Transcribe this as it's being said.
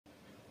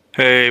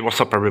Hey, what's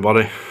up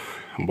everybody,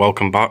 and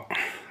welcome back.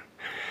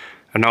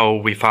 I know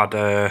we've had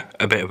a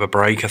bit of a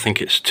break. I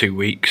think it's 2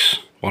 weeks,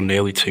 or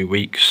nearly 2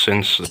 weeks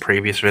since the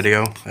previous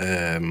video.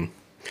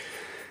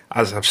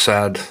 As I've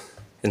said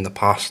in the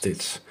past,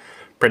 it's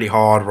pretty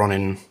hard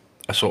running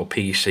a sort of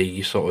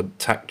PC sort of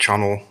tech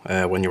channel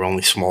when you're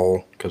only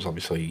small, because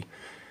obviously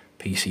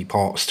PC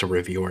parts to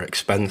review are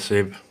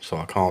expensive, so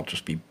I can't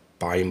just be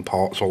buying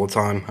parts all the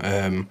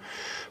time.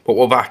 But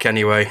we're back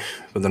anyway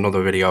with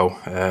another video.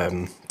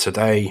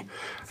 Today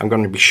I'm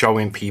going to be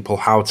showing people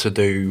how to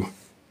do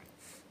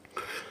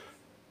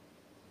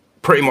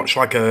pretty much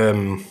like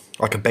a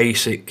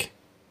basic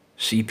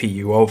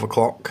CPU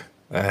overclock,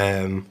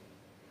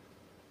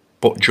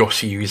 but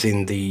just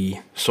using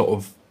the sort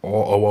of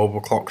auto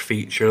overclock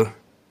feature.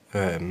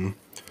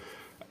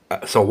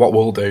 So what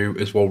we'll do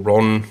is we'll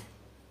run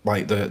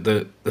like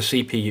the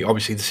CPU.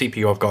 Obviously the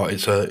CPU I've got,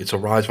 it's a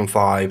Ryzen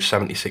 5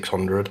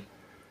 7600.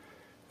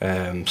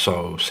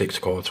 So 6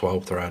 core,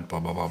 12 thread, blah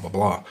blah blah blah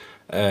blah.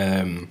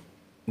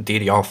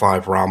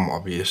 DDR5 RAM,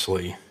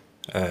 obviously.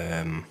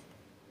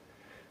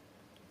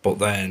 But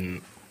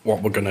then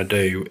what we're gonna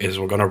do is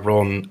we're gonna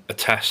run a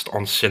test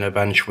on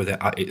Cinebench with it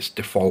at its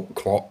default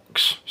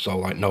clocks, so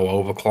like no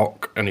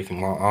overclock,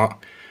 anything like that.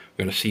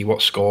 We're gonna see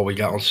what score we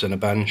get on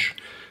Cinebench.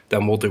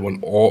 Then we'll do an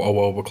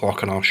auto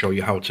overclock, and I'll show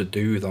you how to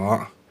do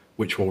that,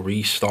 which will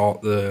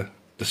restart the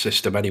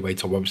system anyway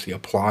to obviously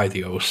apply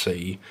the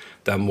OC.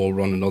 Then we'll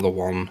run another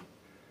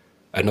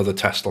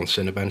test on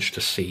Cinebench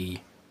to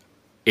see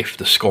if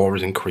the score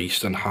is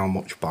increased and how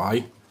much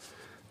by.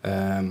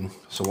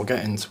 So we'll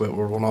get into it.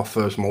 We'll run our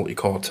first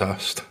multi-core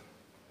test.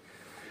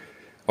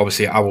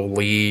 Obviously I will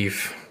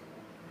leave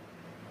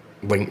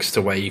links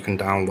to where you can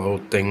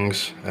download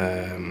things,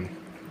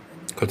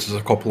 because there's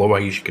a couple of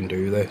ways you can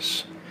do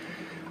this.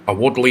 I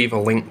would leave a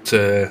link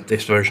to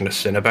this version of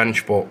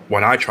Cinebench, but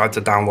when I tried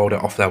to download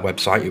it off their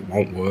website, it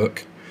won't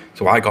work.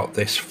 So I got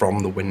this from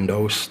the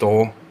Windows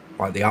Store,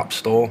 like the App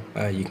Store.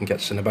 You can get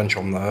Cinebench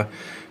on there.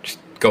 Just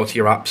go to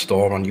your App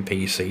Store on your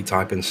PC,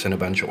 type in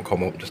Cinebench, it'll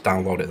come up, just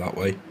download it that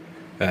way,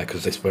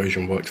 because this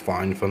version worked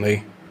fine for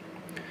me.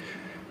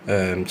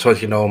 So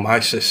as you know,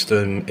 my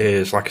system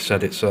is, like I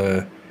said, it's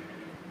a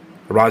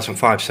Ryzen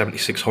 5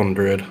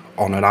 7600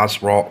 on an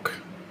ASRock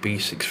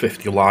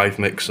B650 live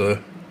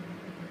mixer.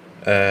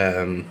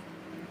 And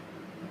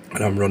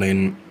I'm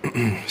running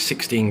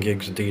 16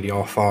 gigs of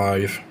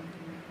DDR5,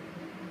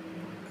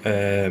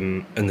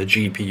 and the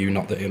GPU,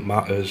 not that it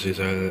matters, is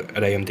an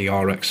AMD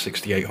RX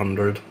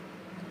 6800,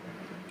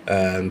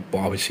 but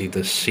obviously the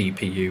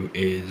CPU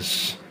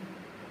is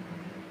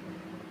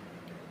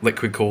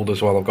liquid cooled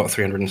as well. I've got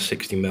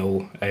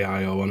 360mm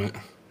AIO on it.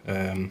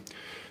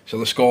 So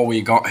the score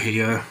we got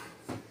here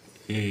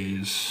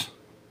is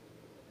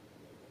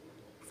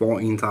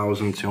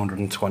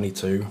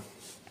 14,222.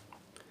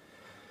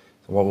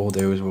 What we'll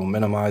do is we'll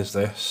minimize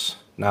this.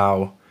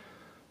 Now,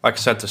 like I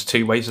said, there's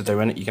two ways of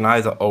doing it. You can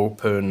either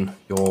open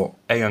your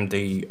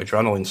AMD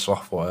Adrenalin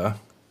software.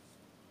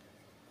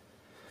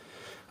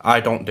 I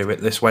don't do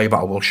it this way,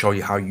 but I will show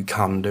you how you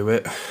can do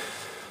it.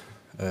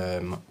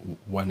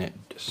 When it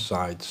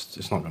decides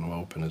it's not going to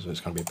open, is it?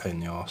 It's going to be a pain in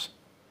the arse.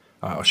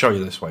 Alright, I'll show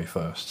you this way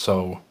first.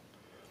 So,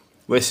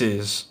 this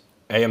is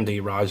AMD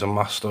Ryzen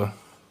Master.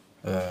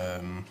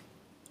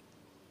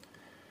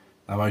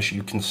 Now, as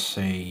you can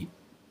see,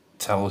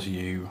 tells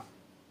you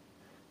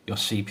your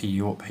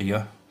CPU up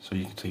here, so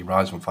you can see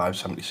Ryzen 5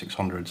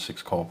 7600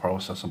 6 core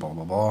processor, blah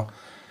blah blah.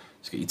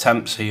 It's got your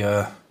temps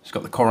here, it's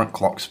got the current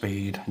clock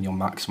speed and your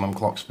maximum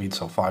clock speed,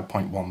 so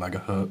 5.1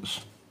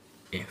 megahertz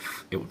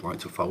if it would like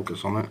to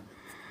focus on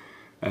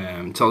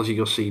it. Tells you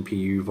your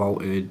CPU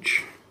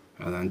voltage,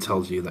 and then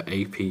tells you the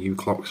APU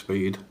clock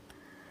speed.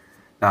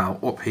 Now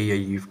up here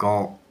you've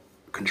got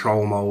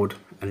control mode,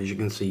 and as you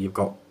can see you've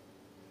got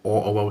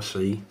auto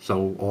OC,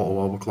 so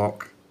auto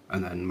overclock,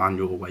 and then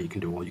manual where you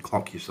can do all your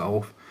clock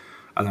yourself,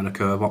 and then a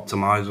curve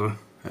optimizer.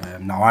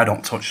 Now I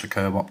don't touch the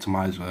curve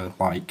optimizer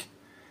like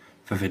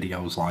for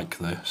videos like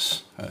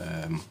this.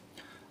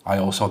 I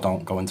also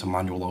don't go into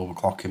manual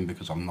overclocking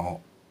because I'm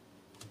not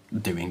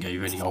doing a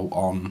video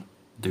on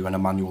doing a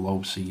manual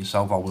OC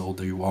yourself. I will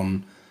do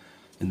one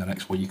in the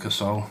next week or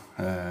so.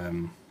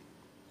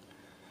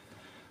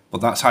 But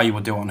that's how you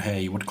would do it on here.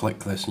 You would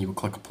click this and you would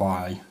click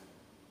apply.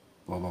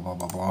 Blah blah blah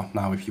blah blah.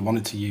 Now if you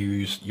wanted to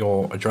use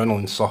your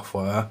Adrenalin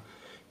software,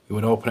 you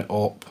would open it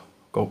up,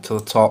 go up to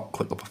the top,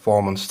 click the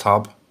performance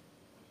tab,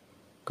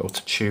 go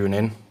to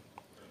tuning,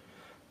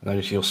 and then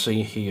as you'll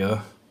see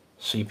here,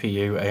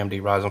 CPU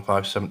AMD Ryzen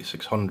 5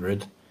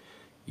 7600,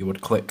 you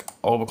would click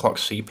overclock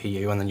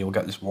CPU, and then you'll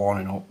get this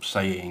warning up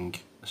saying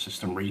the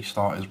system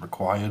restart is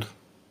required.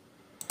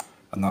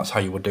 And that's how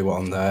you would do it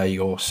on there.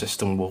 Your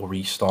system will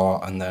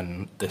restart, and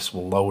then this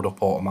will load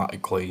up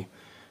automatically,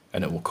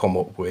 and it will come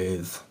up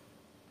with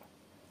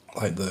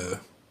like the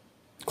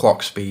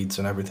clock speeds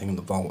and everything, and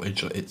the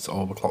voltage it's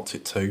overclocked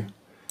it to.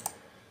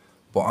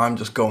 But I'm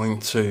just going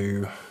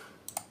to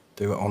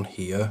do it on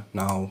here.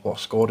 Now, what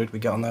score did we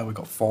get on there? We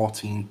got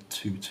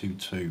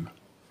 14,222.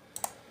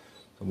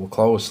 So we'll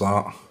close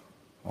that.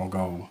 I'll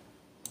go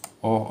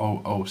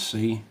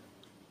AutoOC.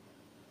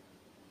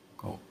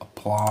 Go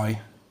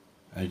apply.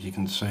 As you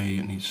can see,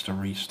 it needs to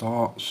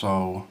restart,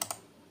 so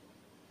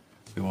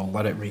we will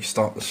let it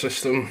restart the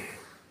system.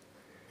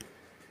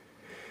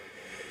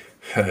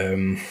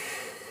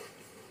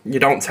 You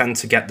don't tend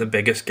to get the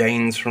biggest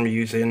gains from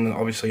using,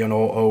 obviously, an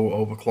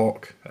auto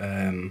overclock,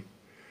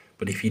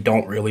 but if you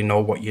don't really know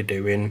what you're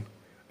doing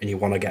and you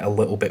want to get a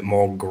little bit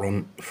more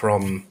grunt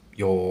from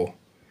your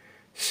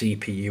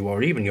CPU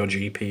or even your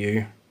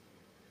GPU,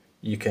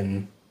 you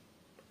can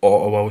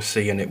auto OC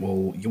and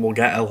you will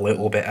get a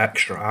little bit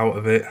extra out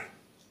of it.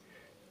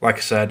 Like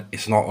I said,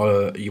 it's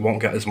not you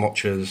won't get as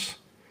much as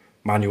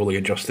manually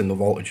adjusting the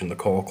voltage in the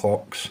core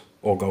clocks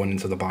or going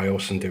into the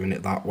BIOS and doing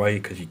it that way,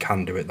 because you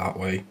can do it that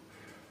way.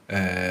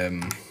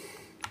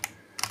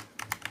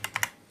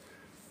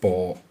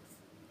 But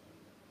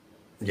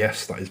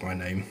yes, that is my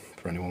name,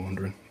 for anyone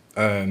wondering.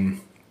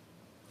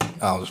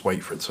 I'll just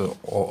wait for it to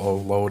auto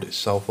load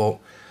itself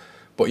up.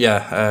 But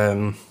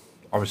yeah,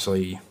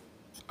 obviously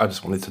I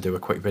just wanted to do a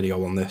quick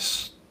video on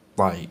this.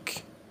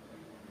 Like,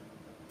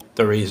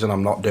 the reason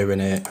I'm not doing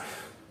it,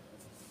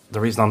 the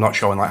reason I'm not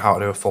showing like how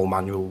to do a full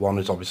manual one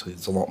is obviously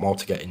there's a lot more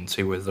to get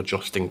into with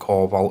adjusting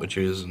core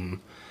voltages and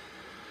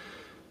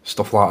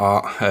stuff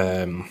like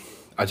that.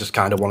 I just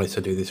kind of wanted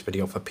to do this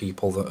video for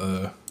people that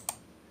are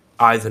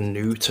either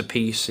new to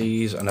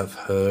PCs and have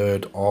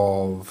heard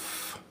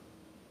of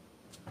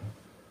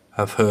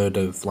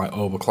like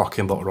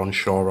overclocking but are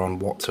unsure on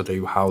what to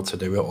do, how to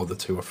do it, or they're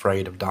too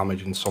afraid of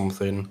damaging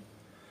something,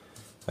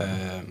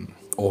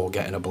 or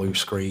getting a blue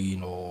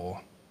screen,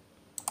 or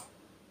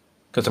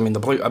because I mean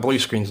a blue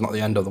screen's not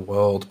the end of the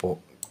world, but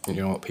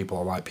you know what people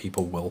are like,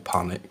 people will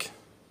panic.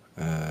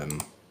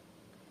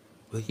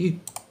 Will you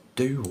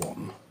do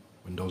one?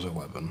 Windows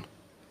 11.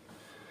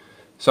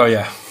 So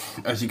yeah,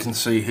 as you can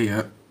see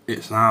here,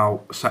 it's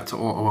now set to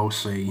auto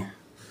OC,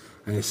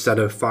 and instead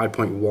of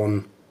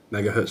 5.1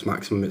 megahertz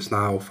maximum, it's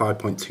now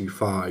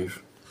 5.25.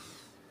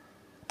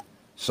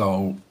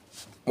 So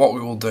what we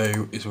will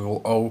do is we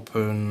will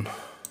open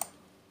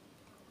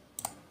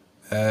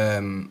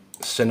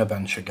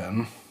Cinebench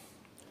again,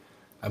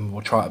 and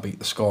we'll try to beat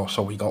the score.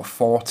 So we got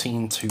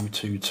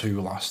 14,222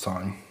 last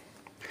time.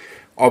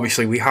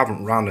 Obviously we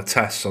haven't ran a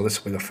test, so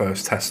this will be the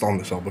first test on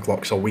this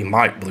overclock, so we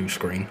might blue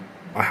screen.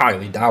 I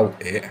highly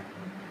doubt it,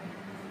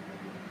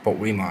 but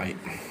we might.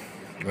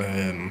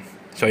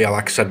 So yeah,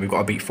 like I said, we've got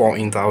to beat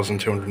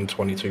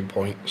 14,222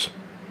 points.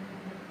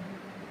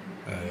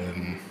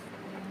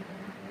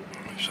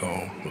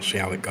 So we'll see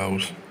how it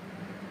goes.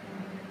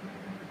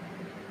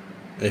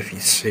 If you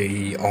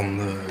see on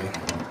the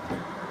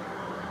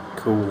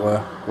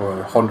cooler,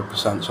 we're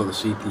 100%, so the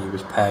CPU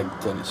is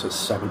pegged and it says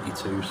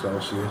 72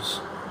 Celsius,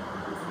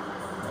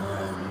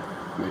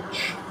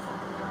 which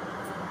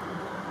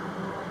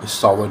is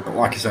solid. But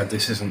like I said,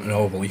 this isn't an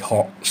overly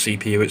hot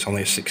CPU, it's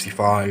only a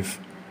 65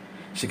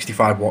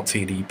 watt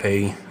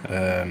TDP,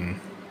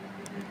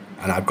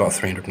 and I've got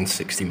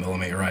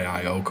 360mm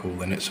AIO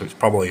cooling it, so it's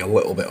probably a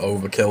little bit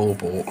overkill,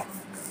 but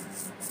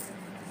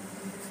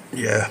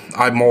yeah,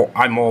 I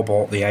more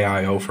bought the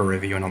AIO for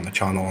reviewing on the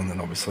channel, and then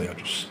obviously I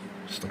just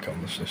stuck it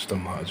on the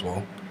system, might as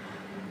well.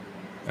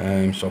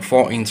 So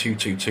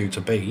 14,222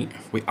 to beat.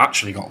 We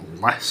actually got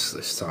less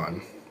this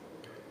time.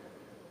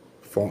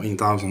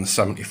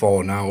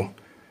 14,074 now.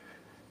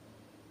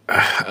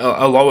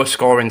 A lower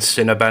score in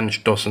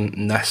Cinebench doesn't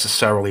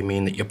necessarily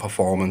mean that your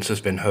performance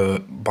has been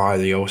hurt by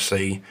the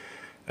OC.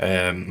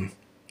 Like,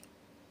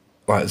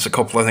 there's a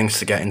couple of things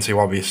to get into.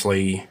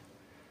 Obviously,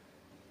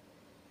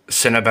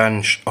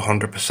 Cinebench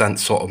 100%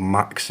 sort of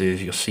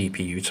maxes your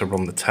CPU to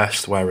run the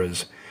test,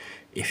 whereas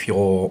if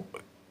you're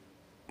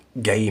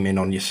gaming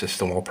on your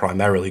system, or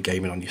primarily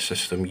gaming on your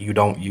system, you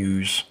don't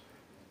use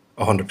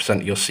 100%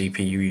 of your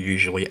CPU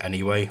usually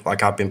anyway.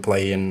 Like, I've been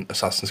playing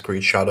Assassin's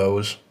Creed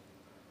Shadows,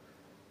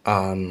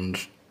 and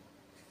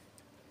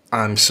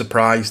I'm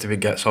surprised if it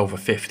gets over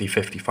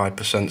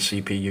 50-55%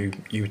 CPU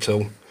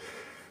util.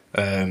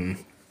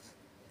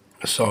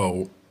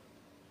 So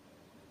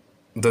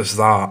there's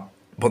that,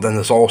 but then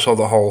there's also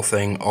the whole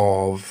thing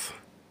of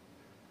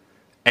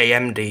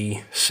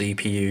AMD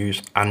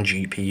CPUs and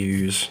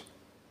GPUs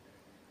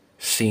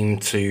seem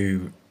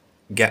to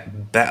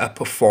get better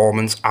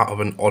performance out of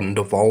an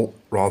undervolt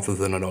rather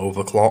than an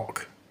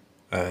overclock.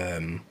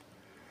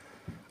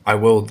 I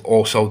will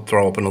also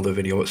throw up another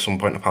video at some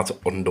point of how to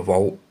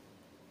undervolt.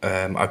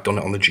 I've done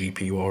it on the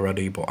GPU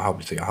already, but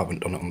obviously I haven't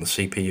done it on the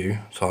CPU,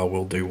 so I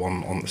will do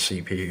one on the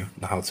CPU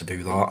and how to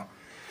do that.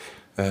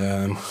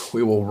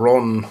 We will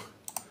run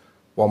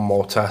one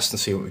more test and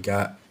see what we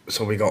get.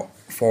 So we got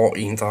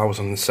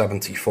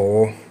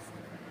 14,074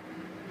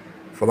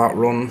 for that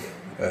run.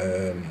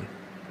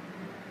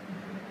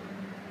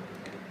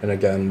 And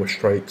again, we're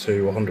straight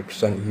to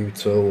 100%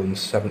 util and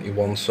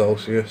 71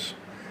 Celsius.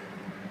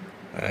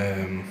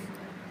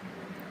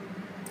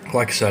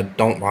 Like I said,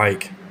 don't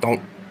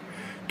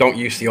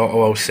use the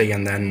auto OC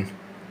and then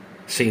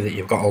see that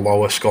you've got a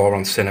lower score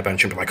on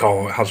Cinebench and be like,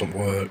 oh, it hasn't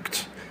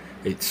worked,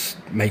 it's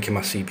making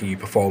my CPU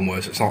perform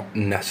worse. It's not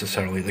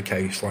necessarily the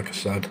case, like I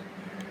said.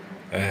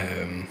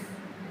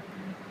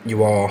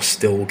 you are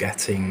still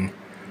getting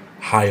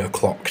higher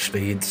clock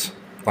speeds.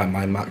 Like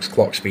my max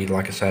clock speed,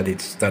 like I said,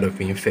 instead of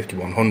being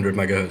 5100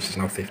 megahertz, is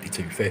now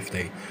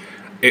 5250.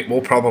 It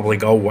will probably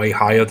go way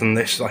higher than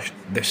this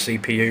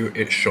CPU.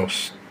 It's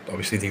just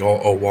obviously the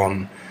Auto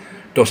one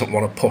doesn't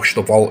want to push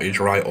the voltage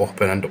right up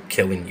and end up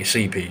killing your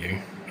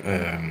CPU.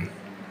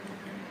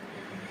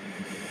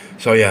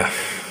 So yeah,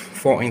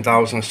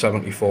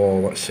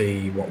 14,074. Let's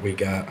see what we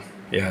get.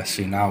 Yeah,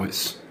 see now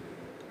it's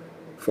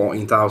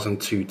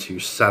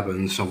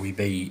 14,227. So we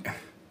beat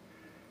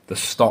the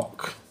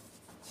stock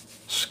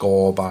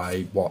score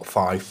by what,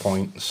 5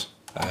 points.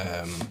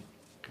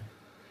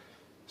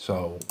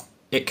 So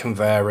it can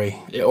vary.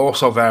 It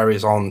also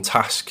varies on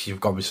tasks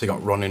you've obviously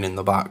got running in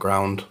the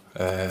background.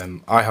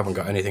 I haven't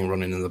got anything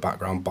running in the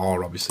background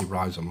bar obviously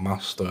Ryzen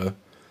Master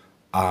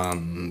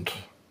and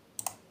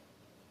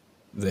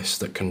this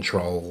that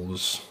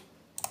controls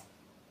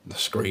the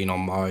screen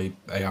on my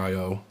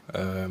AIO.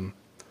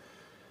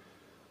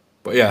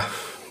 But yeah,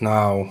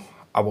 now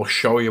I will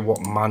show you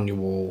what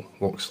manual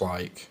looks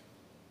like,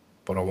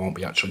 but I won't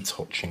be actually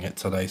touching it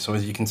today. So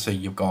as you can see,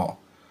 you've got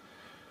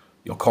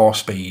your core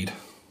speed,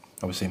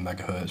 obviously in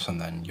megahertz,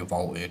 and then your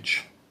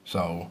voltage.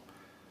 So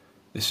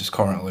this is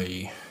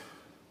currently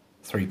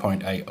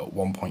 3.8 at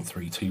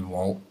 1.32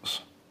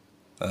 volts.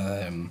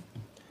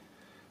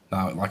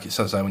 Now, like it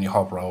says there, when you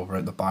hover over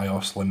it, the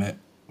BIOS limit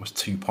was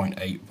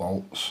 2.8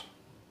 volts.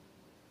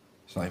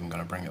 It's not even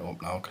going to bring it up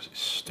now because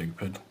it's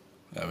stupid.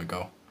 There we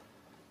go.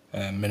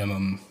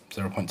 Minimum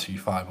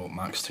 0.25 up,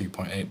 max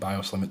 2.8,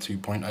 BIOS limit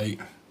 2.8. I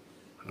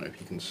don't know if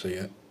you can see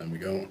it. There we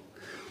go.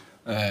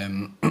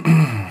 And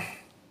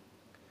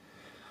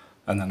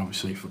then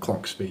obviously for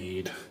clock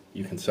speed,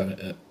 you can set it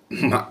at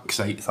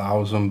max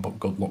 8,000, but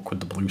good luck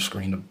with the blue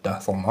screen of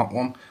death on that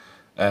one.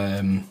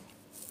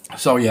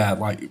 So yeah,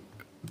 like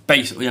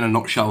basically in a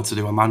nutshell, to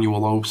do a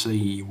manual OC,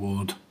 you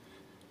would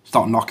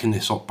start knocking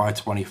this up by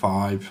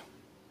 25.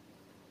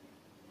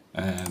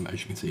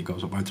 As you can see, it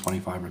goes up by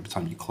 25 every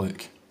time you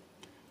click.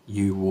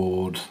 You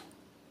would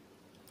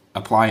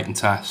apply it and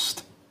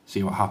test,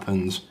 see what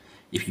happens.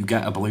 If you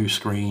get a blue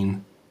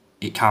screen,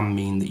 it can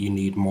mean that you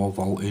need more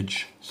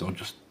voltage, so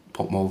just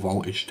put more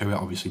voltage to it.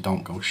 Obviously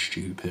don't go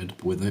stupid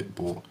with it,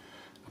 but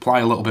apply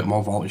a little bit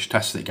more voltage,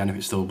 test it again. If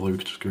it's still blue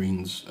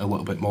screens, a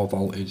little bit more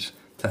voltage,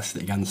 test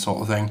it again,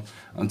 sort of thing,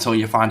 until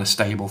you find a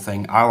stable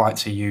thing. I like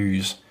to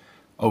use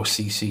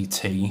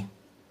OCCT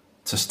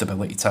to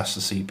stability test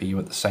the CPU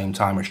at the same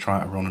time as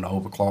trying to run an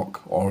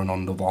overclock or an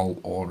undervolt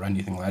or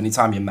anything. Like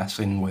anytime you're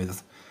messing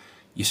with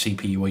your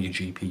CPU or your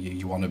GPU,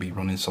 you want to be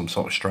running some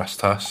sort of stress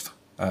test.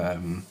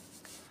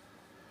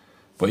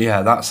 But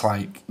yeah, that's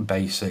like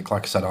basic.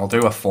 Like I said, I'll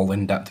do a full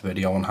in-depth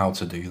video on how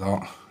to do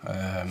that.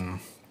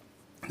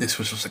 This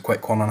was just a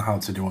quick one on how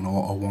to do an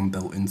Auto one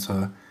built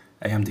into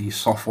AMD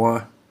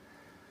software.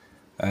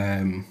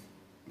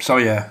 So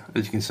yeah,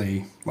 as you can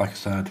see, like I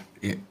said,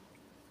 it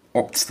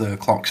upped the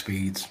clock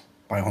speeds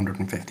by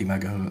 150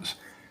 megahertz.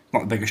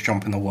 Not the biggest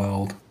jump in the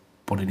world,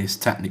 but it is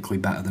technically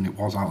better than it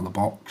was out of the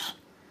box.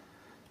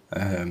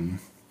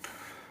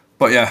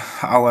 But yeah,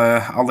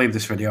 I'll leave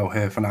this video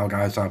here for now,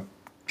 guys. I've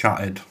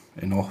chatted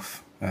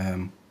enough.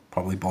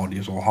 Probably bored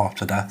you all half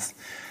to death.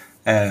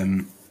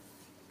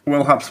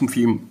 We'll have a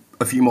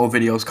few more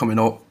videos coming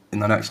up in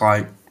the next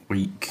like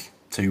week,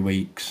 2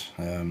 weeks.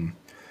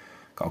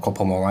 Got a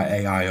couple more like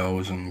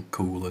AIOs and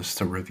coolers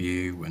to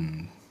review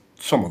and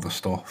some other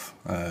stuff.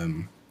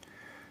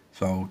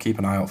 So keep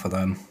an eye out for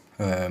them.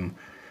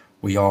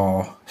 We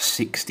are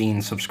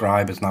 16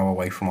 subscribers now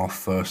away from our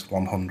first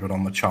 100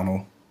 on the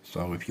channel.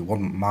 So if you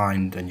wouldn't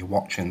mind, and you're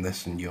watching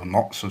this and you're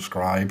not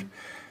subscribed,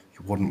 if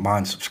you wouldn't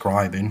mind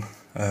subscribing,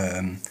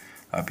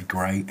 that'd be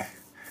great.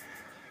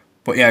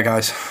 But yeah,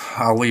 guys,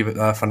 I'll leave it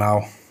there for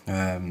now.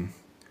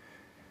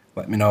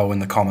 Let me know in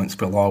the comments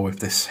below if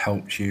this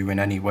helps you in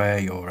any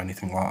way or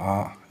anything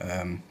like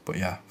that. But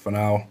yeah, for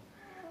now,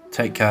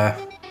 take care.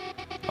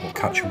 I will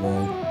catch you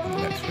all in the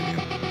next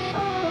video.